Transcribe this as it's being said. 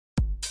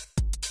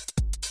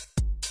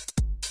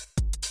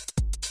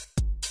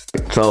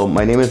So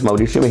my name is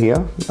Mauricio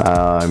Mejia.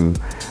 I'm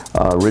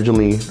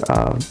originally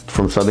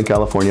from Southern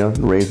California,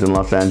 raised in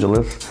Los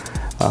Angeles.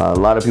 A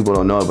lot of people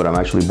don't know it, but I'm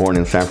actually born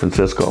in San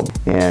Francisco.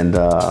 And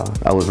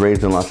I was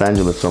raised in Los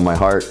Angeles, so my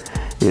heart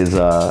is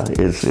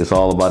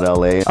all about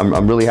LA.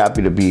 I'm really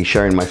happy to be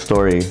sharing my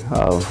story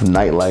of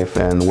nightlife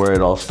and where it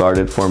all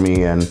started for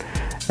me and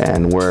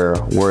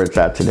where it's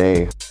at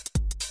today.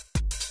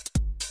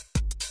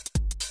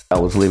 I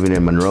was living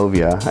in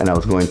Monrovia, and I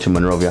was going to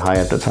Monrovia High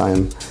at the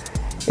time.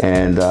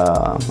 And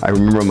I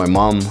remember my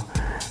mom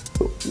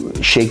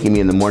shaking me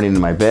in the morning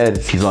in my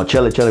bed. She's all,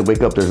 Chele,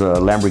 wake up, there's a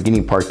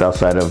Lamborghini parked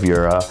outside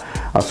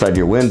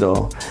your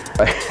window.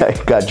 I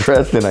got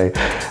dressed, and I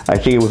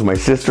think it was my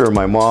sister or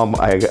my mom.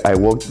 I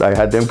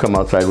had them come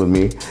outside with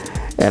me,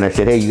 and I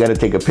said, hey, you got to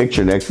take a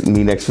picture next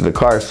to the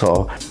car.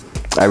 So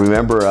I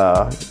remember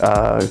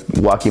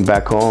walking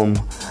back home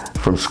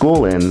from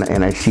school,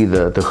 and I see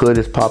the hood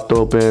is popped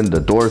open, the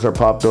doors are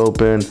popped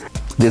open.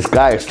 This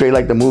guy, straight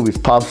like the movies,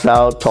 pops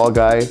out, tall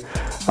guy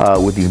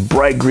with these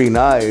bright green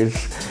eyes,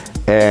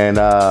 and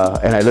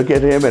I look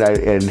at him,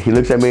 and he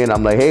looks at me, and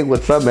I'm like, hey,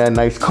 what's up, man?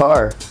 Nice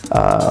car.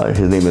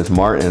 His name is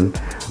Martin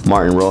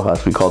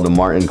Rojas. We called him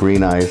Martin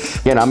Green Eyes.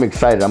 Again, I'm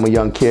excited. I'm a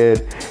young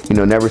kid,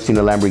 never seen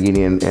a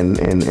Lamborghini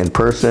in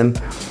person,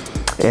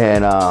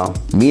 and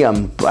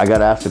I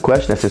got asked the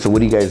question. I said, so what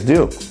do you guys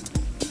do?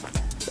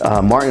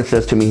 Martin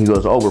says to me, he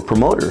goes, oh, we're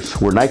promoters.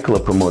 We're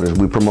nightclub promoters.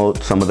 We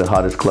promote some of the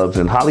hottest clubs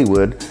in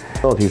Hollywood.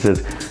 He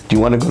says, do you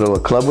want to go to a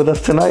club with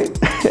us tonight?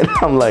 And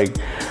I'm like,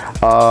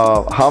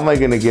 how am I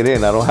going to get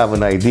in? I don't have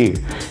an ID.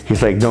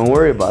 He's like, don't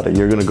worry about it.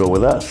 You're going to go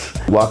with us.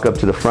 Walk up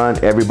to the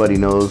front. Everybody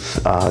knows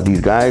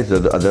these guys. They're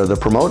the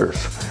promoters.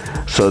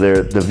 So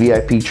they're the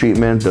VIP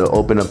treatment. They'll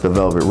open up the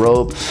velvet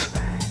ropes,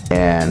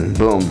 and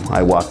boom,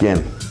 I walk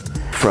in.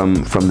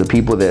 From the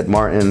people that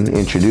Martin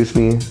introduced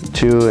me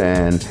to,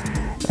 and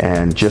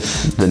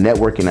just the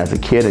networking as a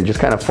kid, and just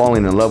kind of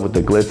falling in love with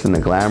the glitz and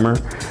the glamour,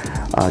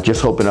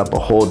 just opened up a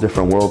whole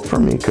different world for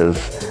me. Because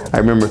I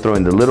remember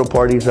throwing the little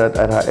parties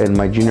in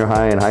my junior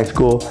high and high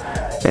school,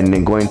 and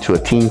then going to a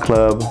teen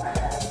club,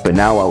 but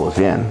now I was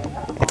in.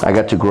 I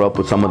got to grow up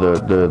with some of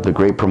the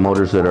great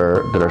promoters that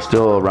are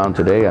still around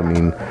today. I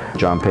mean,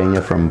 John Pena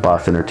from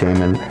Boss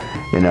Entertainment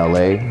in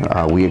LA.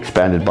 We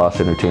expanded Boss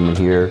Entertainment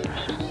here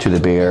to the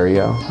Bay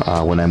Area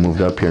when I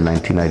moved up here in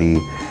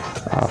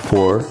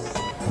 1994.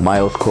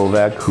 Miles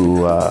Kovac,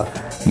 who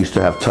used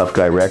to have Tough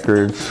Guy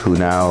Records, who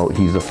now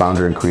he's the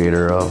founder and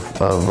creator of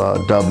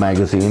Dub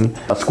Magazine.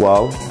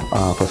 Pasquale,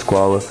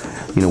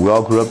 we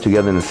all grew up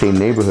together in the same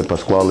neighborhood.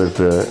 Pasquale is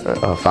the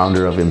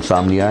founder of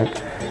Insomniac,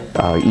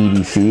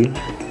 EDC.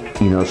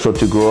 So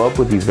to grow up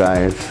with these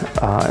guys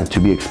and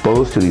to be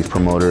exposed to these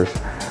promoters,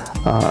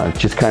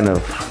 just kind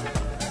of,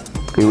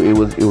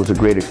 it was a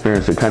great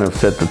experience. It kind of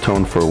set the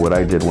tone for what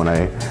I did when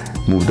I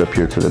moved up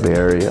here to the Bay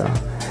Area.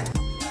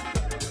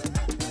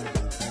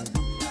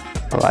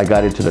 I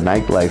got into the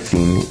nightlife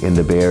scene in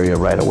the Bay Area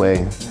right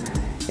away,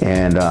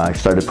 and I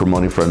started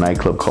promoting for a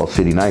nightclub called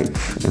City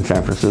Nights in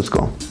San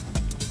Francisco.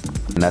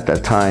 And at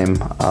that time,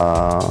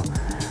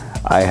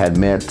 I had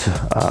met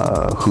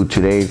who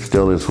today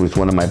still is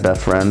one of my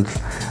best friends,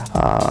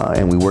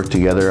 and we worked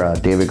together,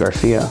 David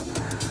Garcia.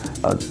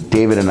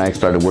 David and I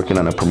started working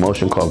on a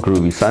promotion called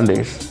Groovy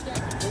Sundays.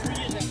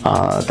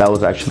 That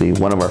was actually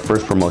one of our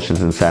first promotions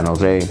in San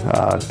Jose.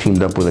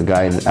 Teamed up with a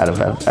guy out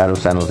of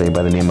San Jose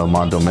by the name of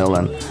Mondo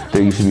Milan.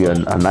 There used to be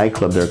a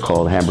nightclub there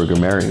called Hamburger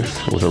Mary's.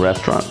 It was a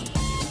restaurant,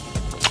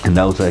 and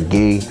that was a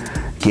gay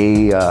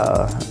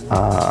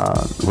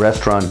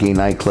restaurant, gay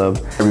nightclub.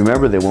 I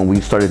remember that when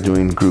we started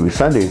doing Groovy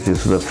Sundays,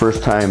 this was the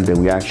first time that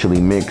we actually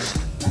mixed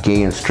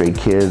gay and straight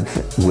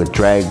kids with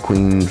drag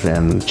queens,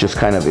 and just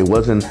kind of, it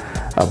wasn't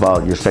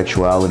about your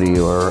sexuality,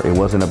 or it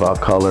wasn't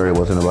about color, it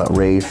wasn't about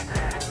race.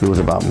 It was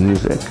about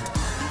music.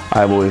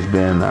 I've always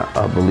been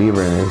a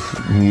believer in this.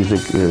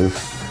 Music is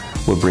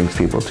what brings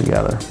people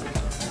together.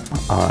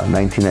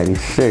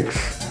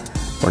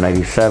 1996 or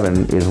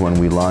 97 is when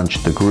we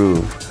launched The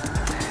Groove.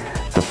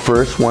 The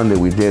first one that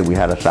we did, we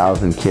had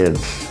 1,000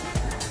 kids.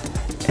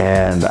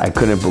 And I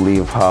couldn't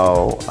believe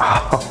how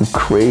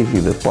crazy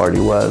this party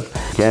was.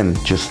 Again,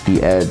 just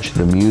the edge.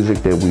 The music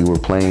that we were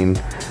playing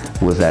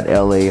was that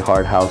LA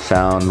hard house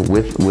sound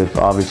with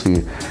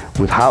obviously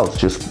with house,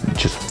 just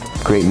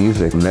great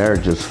music. From there,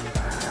 it just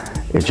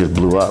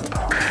blew up.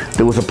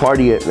 There was a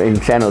party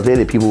in San Jose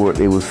that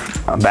it was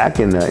back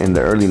in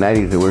the early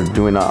 90s, they were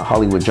doing a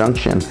Hollywood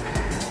Junction.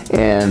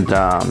 And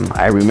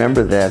I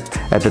remember that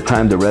at the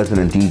time the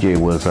resident DJ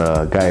was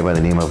a guy by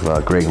the name of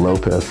Greg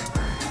Lopez.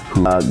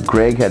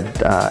 Greg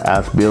had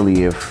asked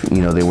Billy if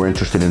they were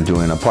interested in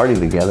doing a party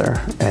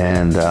together,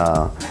 and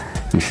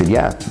he said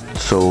yeah.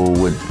 So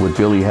what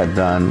Billy had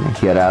done,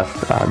 he had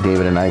asked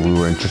David and I, we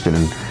were interested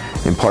in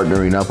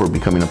partnering up or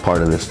becoming a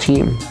part of this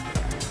team.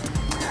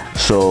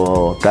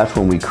 So that's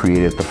when we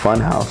created the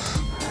Funhouse.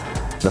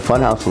 The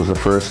Funhouse was the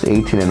first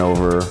 18 and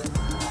over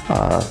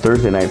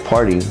Thursday night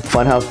party.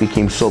 Funhouse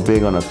became so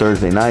big on a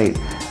Thursday night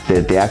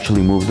that they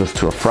actually moved us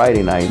to a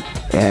Friday night.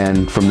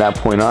 And from that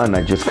point on,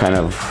 I just kind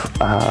of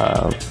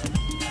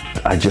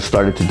I just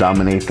started to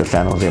dominate the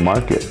San Jose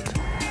market.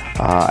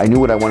 I knew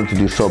what I wanted to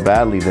do so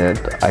badly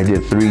that I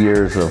did 3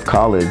 years of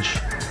college,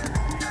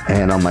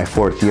 and on my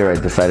 4th year I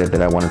decided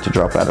that I wanted to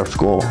drop out of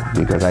school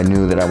because I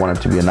knew that I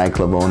wanted to be a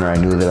nightclub owner. I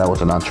knew that I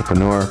was an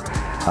entrepreneur.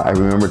 I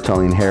remember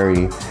telling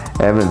Harry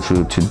Evans,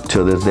 who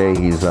to this day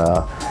he's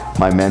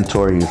my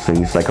mentor,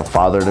 he's like a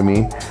father to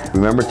me. I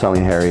remember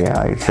telling Harry,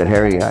 I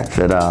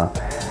said,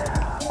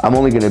 I'm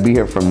only going to be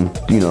here from,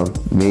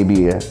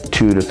 maybe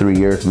 2 to 3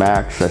 years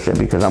max. I said,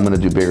 because I'm going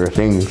to do bigger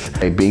things.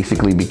 I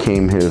basically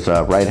became his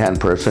right-hand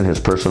person, his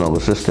personal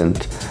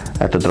assistant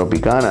at the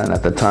Tropicana. And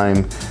at the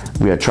time,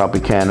 we had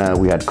Tropicana,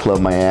 we had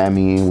Club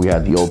Miami, we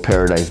had the old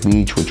Paradise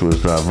Beach, which was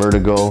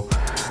Vertigo.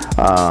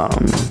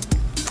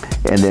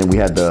 And then we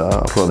had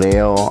the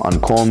Rodeo on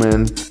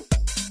Coleman.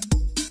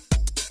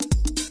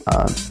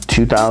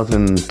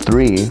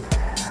 2003,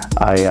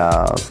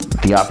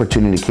 the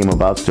opportunity came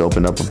about to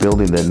open up a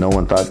building that no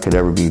one thought could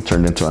ever be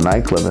turned into a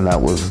nightclub, and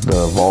that was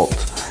the Vault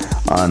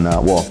on,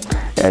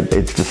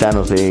 it's the San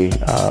Jose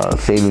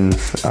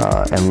Savings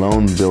and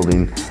Loan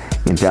Building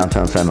in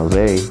downtown San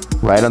Jose,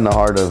 right on the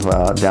heart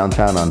of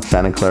downtown on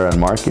Santa Clara and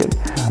Market.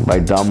 By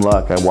dumb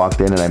luck, I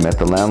walked in and I met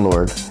the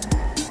landlord,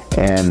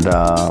 and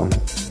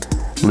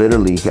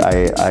literally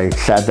I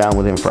sat down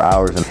with him for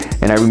hours,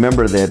 and I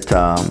remember that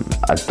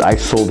I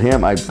sold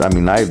him, I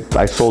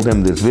sold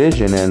him this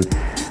vision, and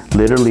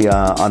literally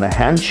on a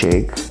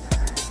handshake,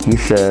 he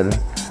said,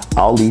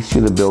 I'll lease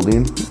you the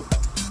building.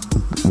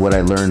 What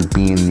I learned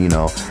being,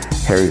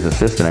 Harry's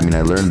assistant,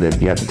 I learned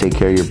that you have to take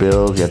care of your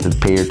bills, you have to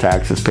pay your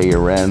taxes, pay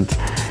your rent,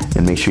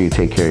 and make sure you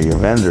take care of your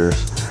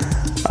vendors.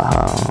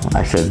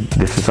 I said,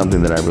 this is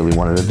something that I really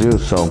wanted to do.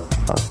 So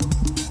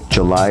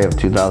July of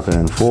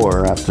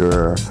 2004,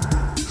 after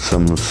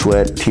some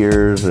sweat,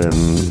 tears, and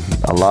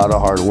a lot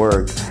of hard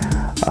work,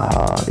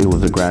 it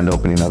was the grand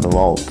opening of the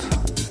Vault.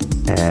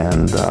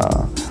 And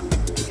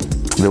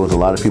there was a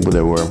lot of people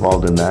that were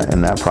involved in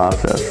that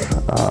process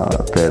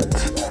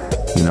that,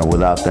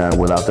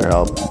 without their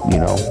help,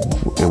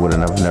 it would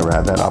have never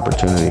had that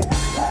opportunity.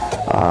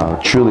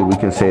 Truly, we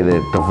can say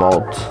that the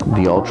Vault,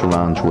 the Ultra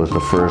Lounge, was the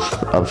first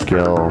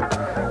upscale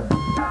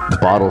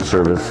bottle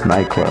service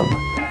nightclub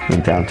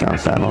in downtown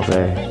San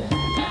Jose.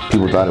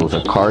 People thought it was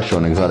a car show,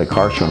 an exotic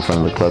car show in front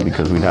of the club,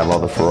 because we'd have all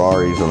the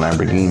Ferraris, the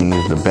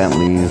Lamborghinis, the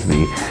Bentleys,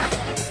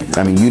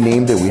 you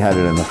named it, we had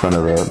it in the front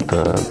of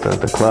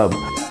the club.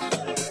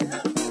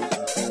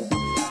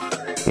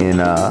 In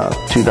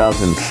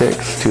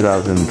 2006,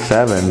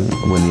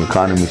 2007, when the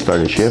economy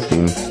started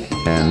shifting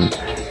and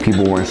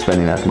people weren't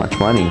spending as much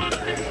money,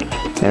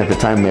 and at the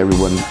time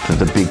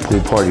the big pool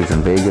parties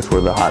in Vegas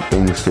were the hot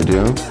things to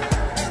do.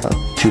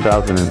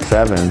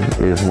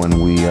 2007 is when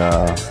we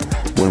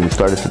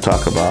started to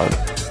talk about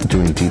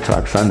doing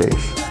Detox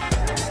Sundays.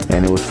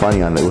 And it was funny,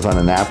 it was on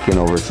a napkin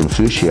over some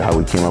sushi how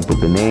we came up with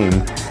the name.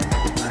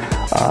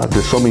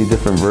 There's so many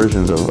different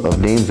versions of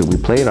names that we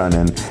played on,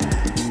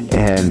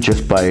 and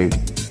just by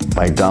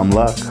dumb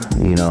luck,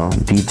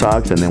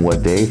 Detox, and then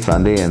what day?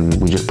 Sunday,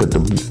 and we just put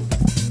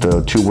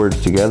the two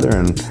words together,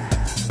 and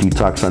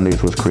Detox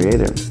Sundays was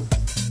created.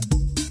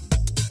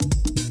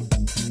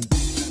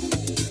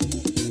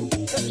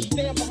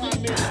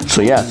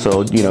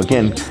 So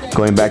again,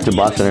 going back to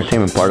Boston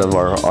Entertainment, part of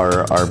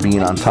our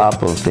being on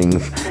top of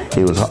things,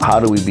 it was how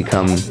do we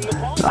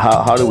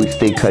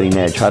stay cutting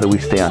edge? How do we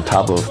stay on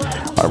top of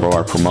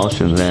our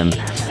promotions? And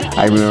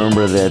I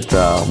remember that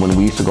when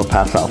we used to go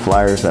pass out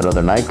flyers at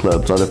other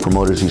nightclubs, other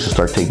promoters used to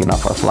start taking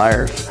off our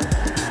flyers.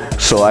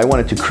 So I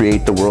wanted to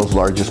create the world's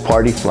largest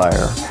party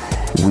flyer.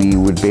 We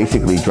would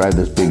basically drive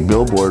this big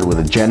billboard with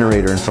a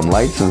generator and some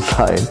lights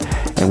inside,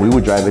 and we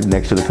would drive it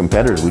next to the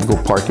competitors. We'd go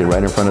park it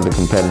right in front of the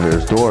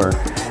competitor's door,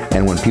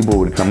 and when people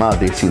would come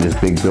out, they'd see this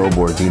big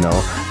billboard,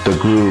 the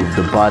Groove,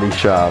 the Body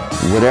Shop,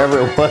 whatever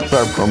it was,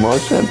 our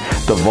promotion,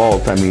 the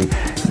Vault.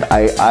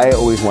 I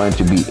always wanted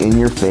to be in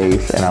your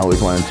face, and I always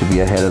wanted to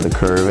be ahead of the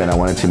curve, and I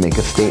wanted to make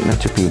a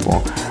statement to people.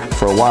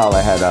 For a while,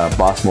 I had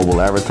Boss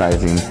Mobile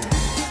Advertising,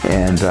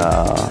 and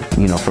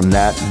from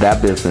that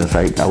business,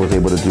 I was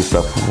able to do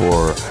stuff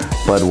for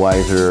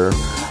Budweiser,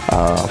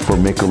 for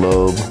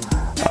Michelob,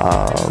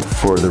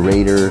 for the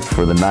Raiders,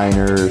 for the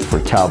Niners, for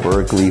Cal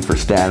Berkeley, for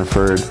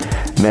Stanford,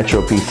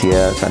 Metro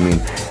PCS.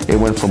 It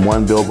went from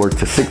 1 billboard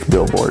to 6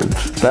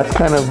 billboards. That's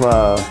kind of,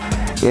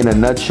 in a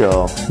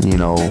nutshell,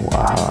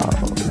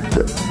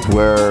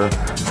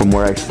 from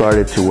where I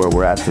started to where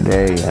we're at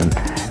today.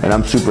 And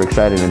I'm super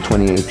excited. In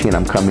 2018,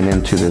 I'm coming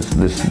into this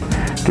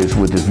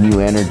with this new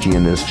energy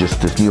and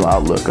this new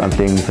outlook on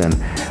things, and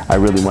I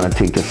really want to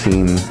take the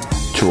scene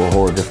to a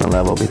whole different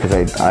level, because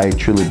I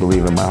truly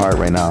believe in my heart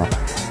right now,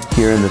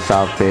 here in the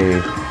South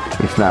Bay,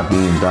 it's not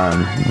being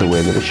done the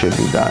way that it should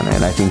be done.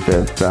 And I think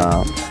that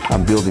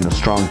I'm building a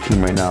strong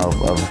team right now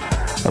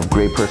of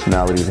great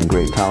personalities and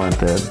great talent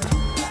that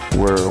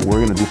we're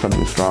going to do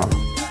something strong.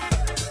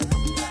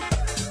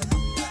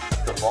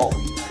 The Vault,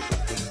 we did some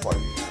theme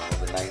parties,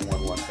 the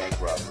 911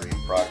 bank robbery in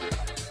progress.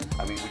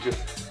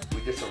 We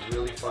did some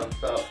really fun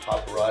stuff,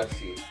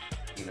 paparazzi.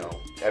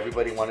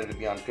 Everybody wanted to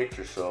be on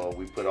pictures, so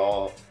we put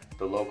all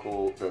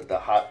the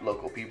hot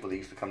local people that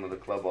used to come to the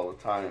club all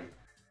the time.